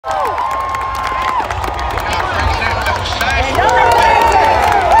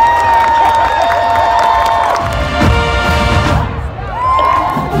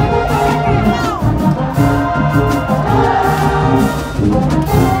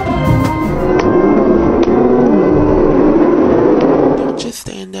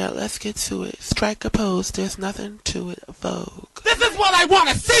let's get to it. Strike a pose, there's nothing to it. Vogue. This is what I want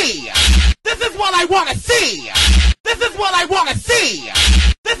to see. This is what I want to see. This is what I want to see.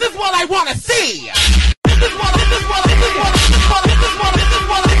 This is what I want to see. This is what I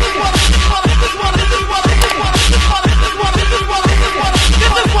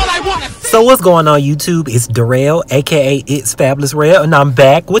want to see. So what's going on YouTube? It's Darrell, aka It's FabulousRell, and I'm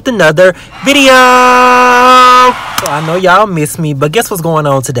back with another video. So I know y'all miss me, but guess what's going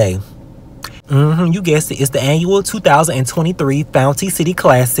on today? You guessed it. It's the annual 2023 Fountain City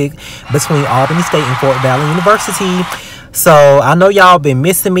Classic between Albany State and Fort Valley University. So I know y'all been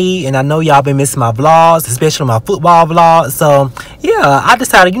missing me, and I know y'all been missing my vlogs, especially my football vlogs. So yeah, I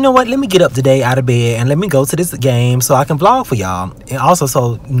decided, you know what, let me get up today out of bed and let me go to this game so I can vlog for y'all, and also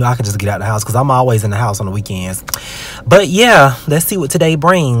so you know I can just get out of the house, because I'm always in the house on the weekends. But yeah, let's see what today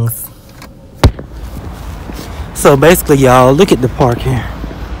brings. So basically, y'all, look at the parking.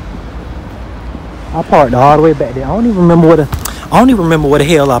 I parked all the way back there. I don't even remember where the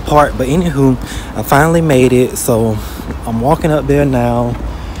hell I parked, but anywho, I finally made it. So I'm walking up there now,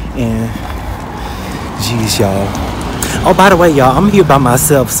 and jeez, y'all. Oh, by the way, y'all, I'm here by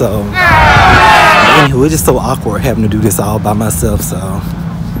myself, so anywho, it's just so awkward having to do this all by myself. So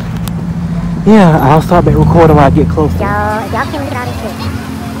yeah, I'll start back recording when I get closer. Y'all can get out of here.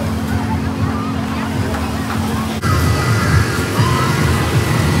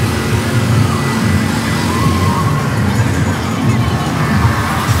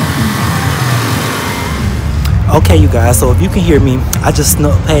 Okay, you guys, so if you can hear me, I just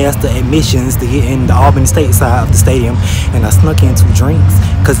snuck past the admissions to get in the Albany State side of the stadium, and I snuck into drinks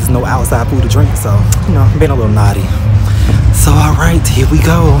because there's no outside food to drink, so, you know, been a little naughty. So, alright, here we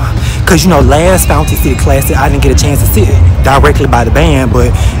go. Because, you know, last Fountain City Classic, I didn't get a chance to sit directly by the band,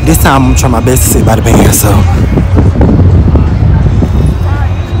 but this time I'm trying my best to sit by the band, so.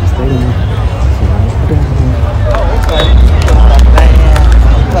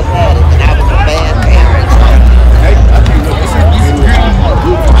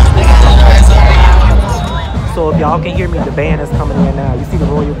 So if y'all can hear me, the band is coming in now. You see the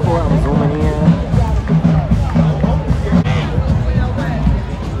Royal Court? I'm zooming in.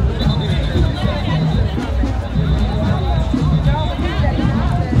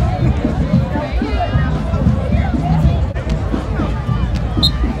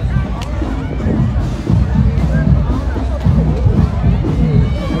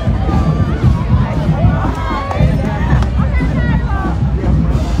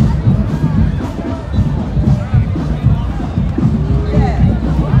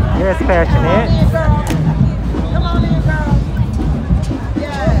 Yes, passionate. Come on in, girl.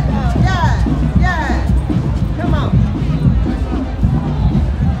 Yeah. Come on.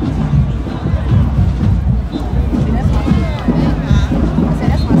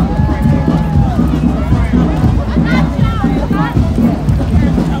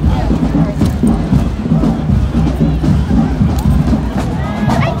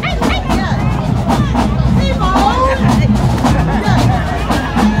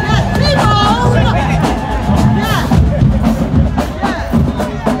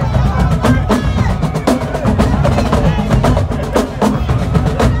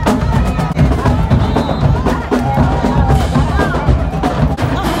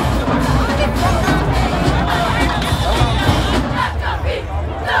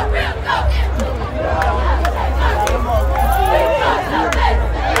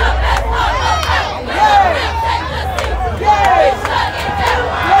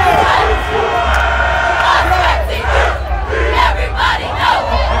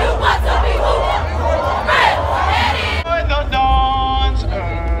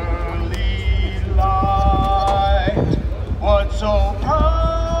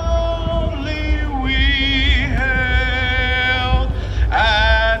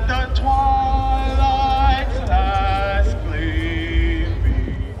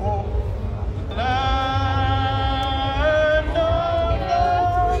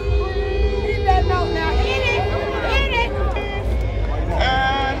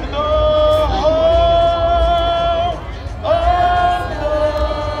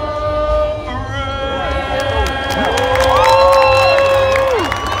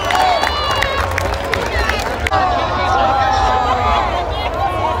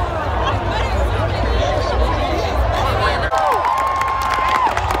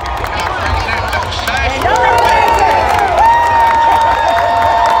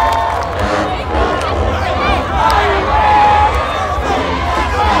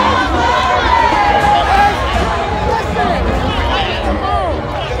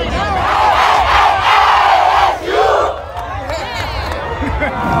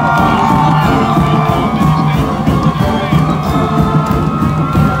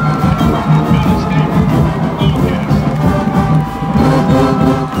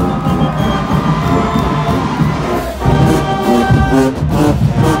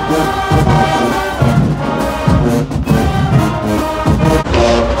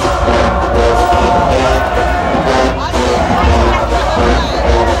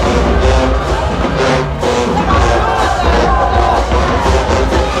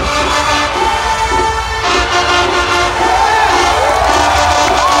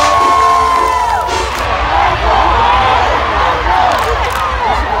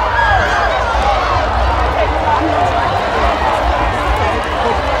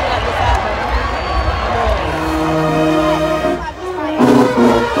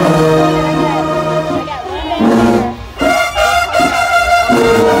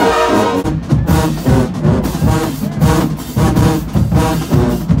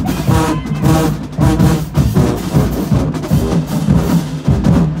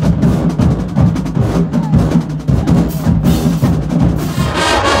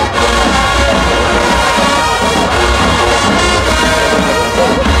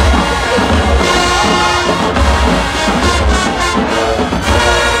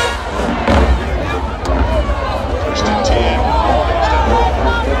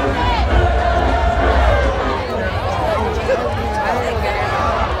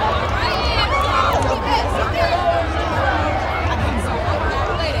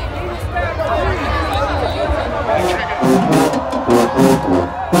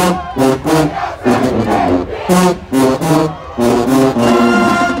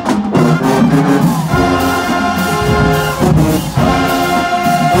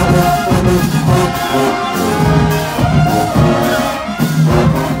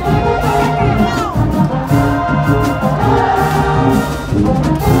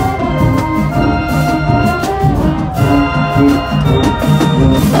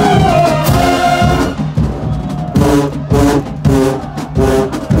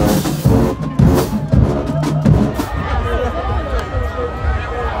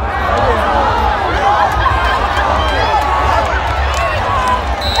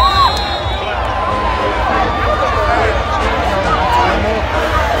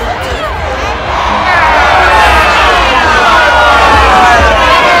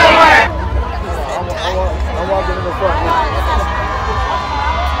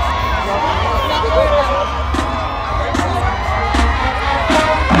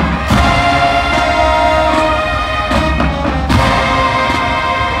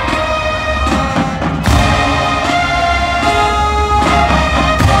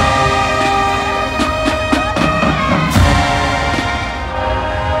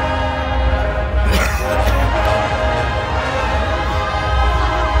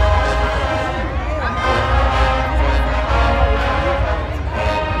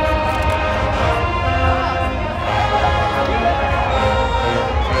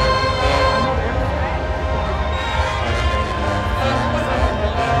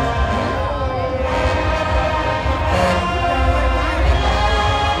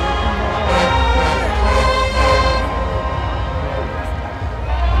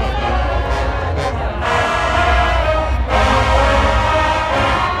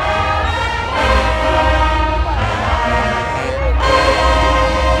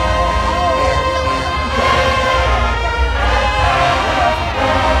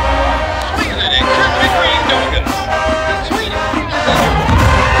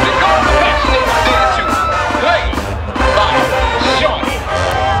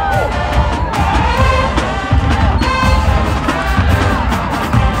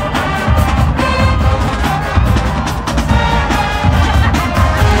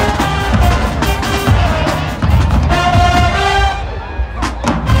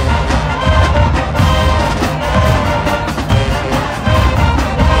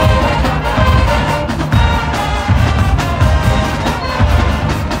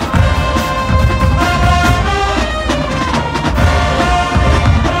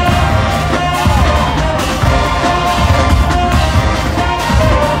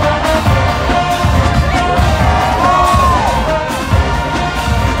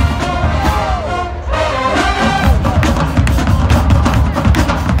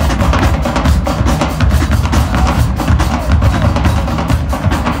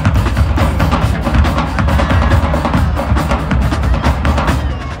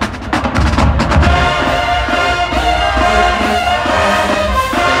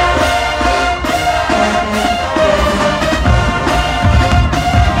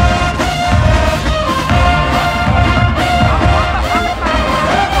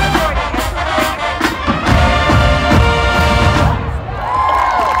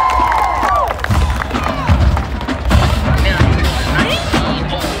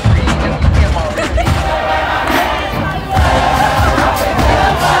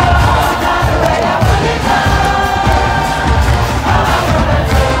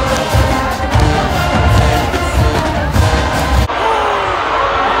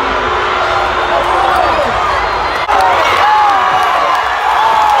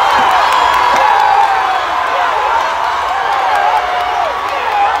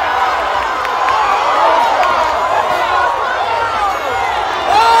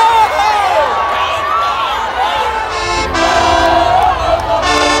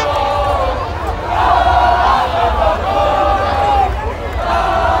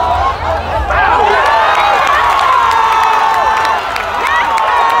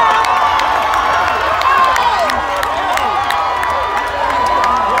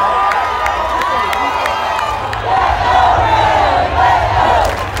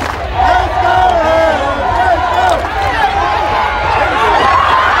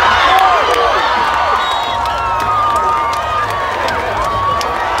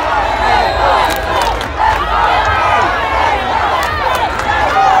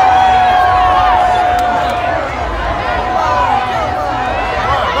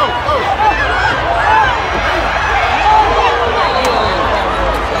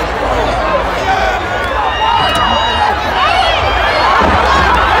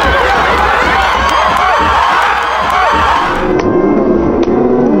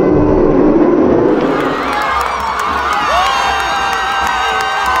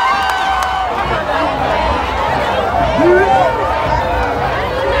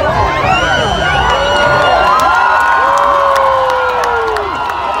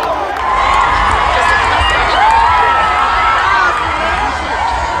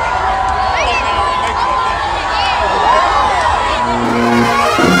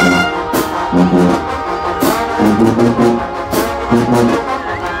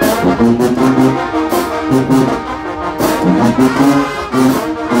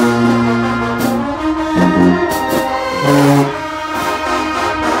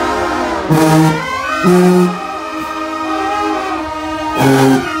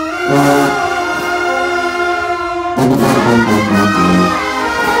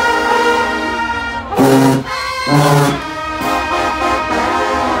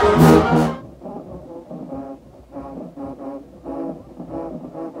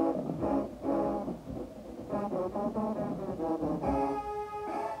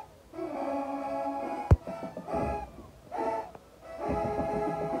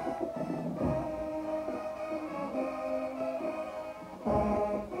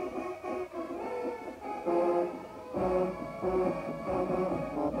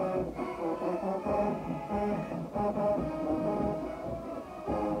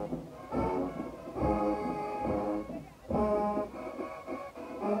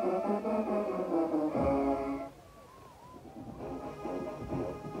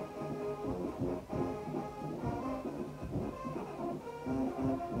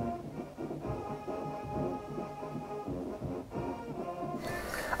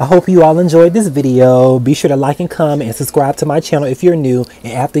 I hope you all enjoyed this video. Be sure to like and comment and subscribe to my channel if you're new.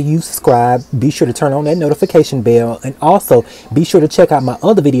 And after you subscribe, be sure to turn on that notification bell. And also, be sure to check out my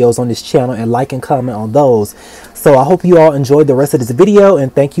other videos on this channel and like and comment on those. So I hope you all enjoyed the rest of this video.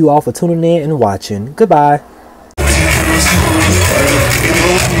 And thank you all for tuning in and watching. Goodbye.